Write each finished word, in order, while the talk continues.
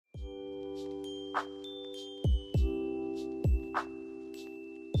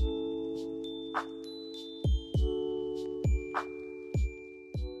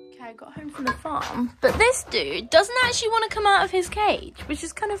from the farm. But this dude doesn't actually want to come out of his cage, which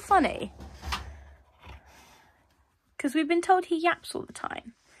is kind of funny. Because we've been told he yaps all the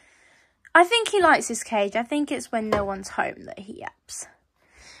time. I think he likes his cage. I think it's when no one's home that he yaps.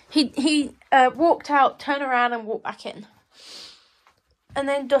 He walked out, turned around and walked back in. And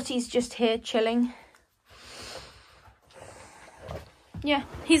then Dottie's just here chilling. Yeah,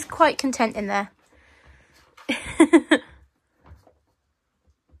 he's quite content in there.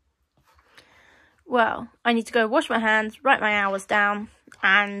 Well, I need to go wash my hands, write my hours down,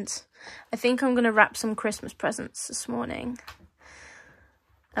 and I think I'm going to wrap some Christmas presents this morning.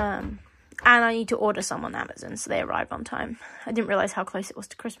 And I need to order some on Amazon so they arrive on time. I didn't realise how close it was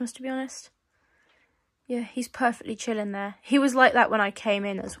to Christmas, to be honest. Yeah, he's perfectly chilling there. He was like that when I came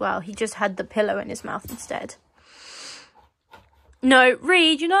in as well. He just had the pillow in his mouth instead. No,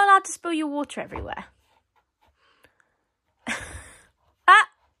 Reed, you're not allowed to spill your water everywhere.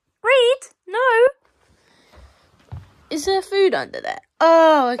 Reed, no. Is there food under there?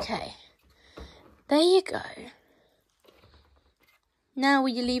 Oh, okay. There you go. Now will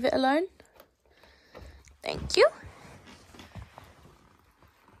you leave it alone? Thank you.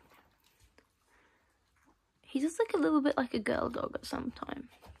 He does look a little bit like a girl dog at some time.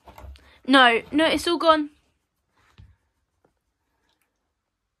 No, it's all gone.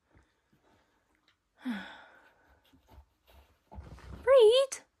 Reed?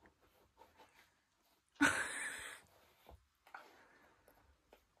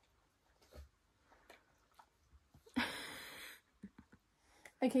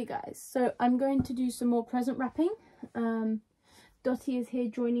 Okay guys, so I'm going to do some more present wrapping. Dottie is here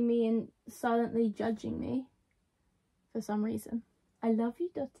joining me and silently judging me for some reason. I love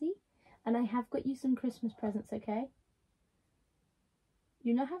you, Dottie, and I have got you some Christmas presents, okay?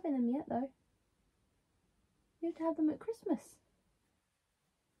 You're not having them yet though. You have to have them at Christmas.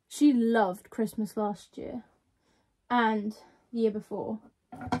 She loved Christmas last year and the year before.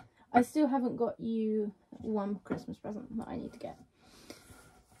 I still haven't got you one Christmas present that I need to get.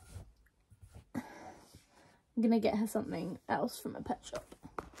 I'm gonna get her something else from a pet shop.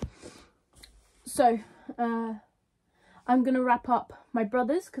 So, I'm gonna wrap up my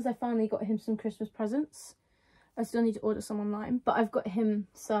brother's because I finally got him some Christmas presents. I still need to order some online, but I've got him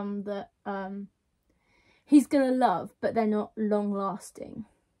some that he's gonna love, but they're not long-lasting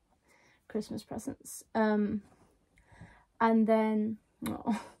Christmas presents. And then,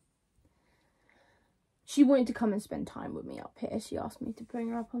 she wanted to come and spend time with me up here. She asked me to bring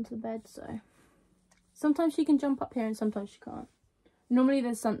her up onto the bed, so sometimes she can jump up here and sometimes she can't. Normally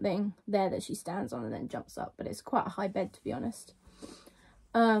there's something there that she stands on and then jumps up, but it's quite a high bed, to be honest.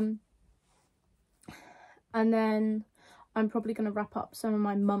 And then I'm probably going to wrap up some of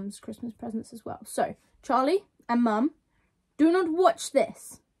my mum's Christmas presents as well. So, Charlie and Mum, do not watch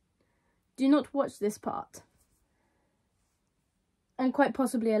this. Do not watch this part. And quite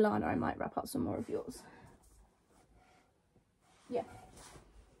possibly Alana, I might wrap up some more of yours. Yeah.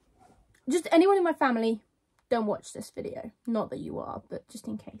 Just anyone in my family, don't watch this video. Not that you are, but just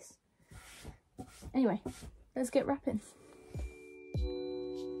in case. Anyway, let's get wrapping.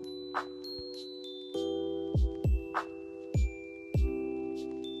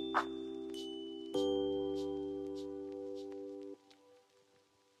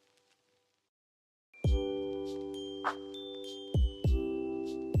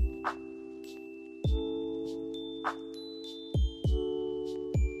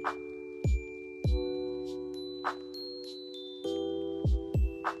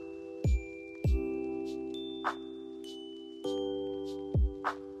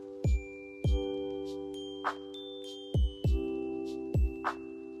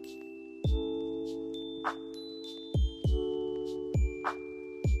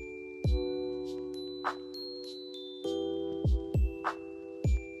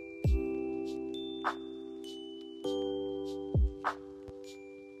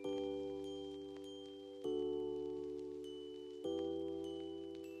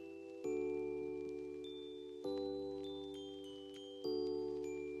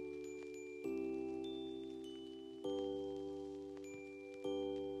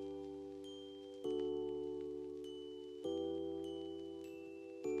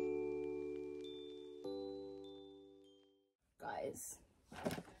 Guys,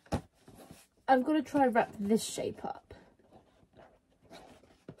 I've got to try wrap this shape up.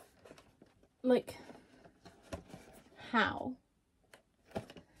 Like, how?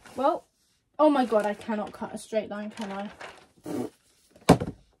 Well, oh my god, I cannot cut a straight line, can I?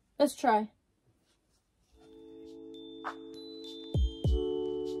 Let's try.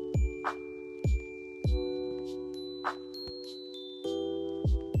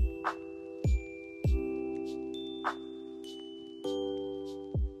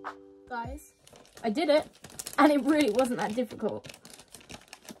 I did it, and it really wasn't that difficult.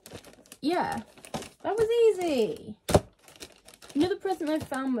 Yeah, that was easy. You know the present I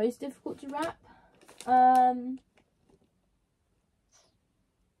found most difficult to wrap?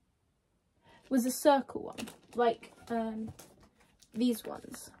 Was a circle one, like these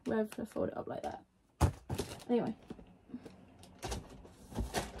ones, where I'm gonna fold it up like that. Anyway,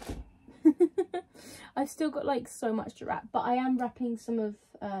 I've still got like so much to wrap, but I am wrapping some of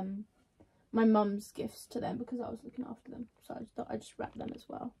my mum's gifts to them because I was looking after them, so I just thought I'd just wrap them as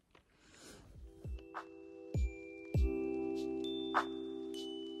well.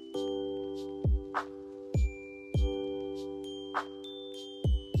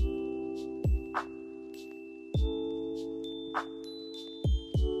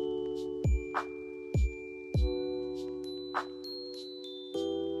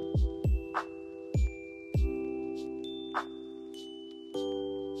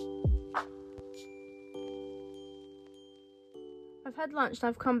 I've had lunch and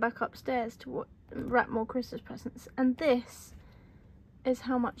I've come back upstairs to wrap more Christmas presents, and this is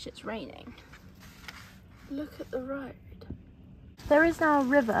how much it's raining. Look at the road. There is now a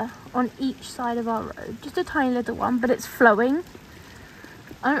river on each side of our road, just a tiny little one, but it's flowing.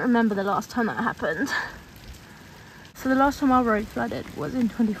 I don't remember the last time that happened. So the last time our road flooded was in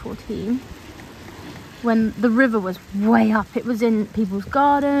 2014 when the river was way up. It was in people's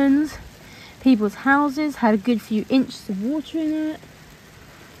gardens. People's houses had a good few inches of water in it,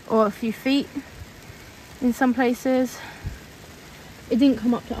 or a few feet in some places. It didn't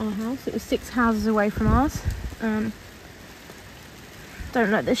come up to our house, it was 6 houses away from ours. Don't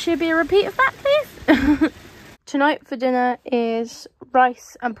know, there should be a repeat of that, please. Tonight for dinner is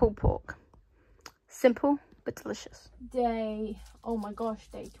rice and pulled pork. Simple but delicious. Oh my gosh,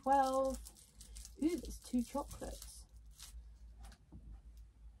 day 12. Ooh, there's 2 chocolates.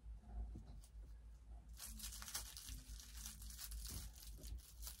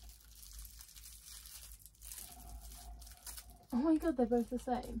 Oh my god, they're both the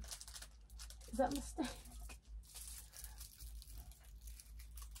same. Is that a mistake?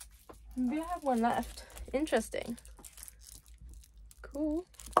 Maybe I have one left. Interesting. Cool.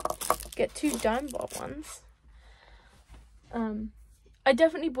 Get 2 dime bob ones. I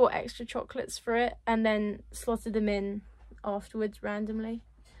definitely bought extra chocolates for it and then slotted them in afterwards randomly.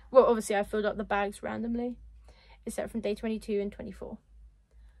 Well, obviously I filled up the bags randomly, except from day 22 and 24.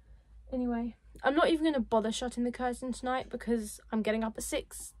 Anyway, I'm not even going to bother shutting the curtain tonight because I'm getting up at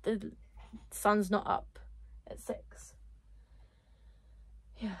 6. The sun's not up at 6.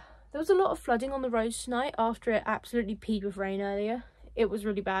 Yeah, there was a lot of flooding on the roads tonight after it absolutely peed with rain earlier. It was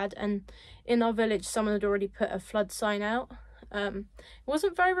really bad, and in our village someone had already put a flood sign out. It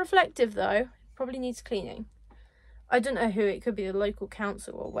wasn't very reflective though, probably needs cleaning. I don't know who, it could be the local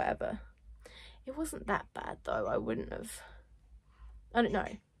council or whatever. It wasn't that bad though, I don't know.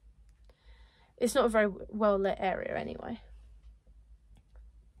 It's not a very well lit area anyway.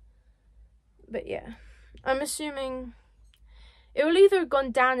 But yeah, I'm assuming it will either have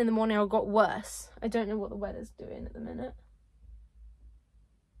gone down in the morning or got worse. I don't know what the weather's doing at the minute.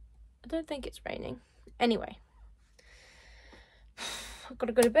 I don't think it's raining. Anyway, I've got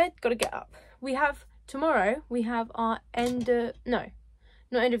to go to bed, got to get up. Tomorrow we have our not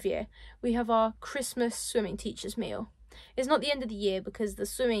end of year. We have our Christmas swimming teachers meal. It's not the end of the year because the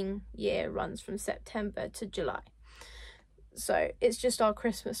swimming year runs from September to July. So it's just our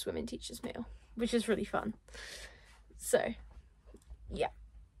Christmas swimming teachers meal, which is really fun. So yeah.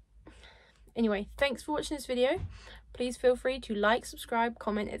 Anyway, thanks for watching this video. Please feel free to like, subscribe,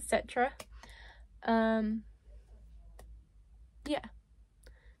 comment, etc. Yeah.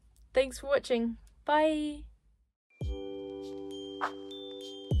 Thanks for watching. Bye.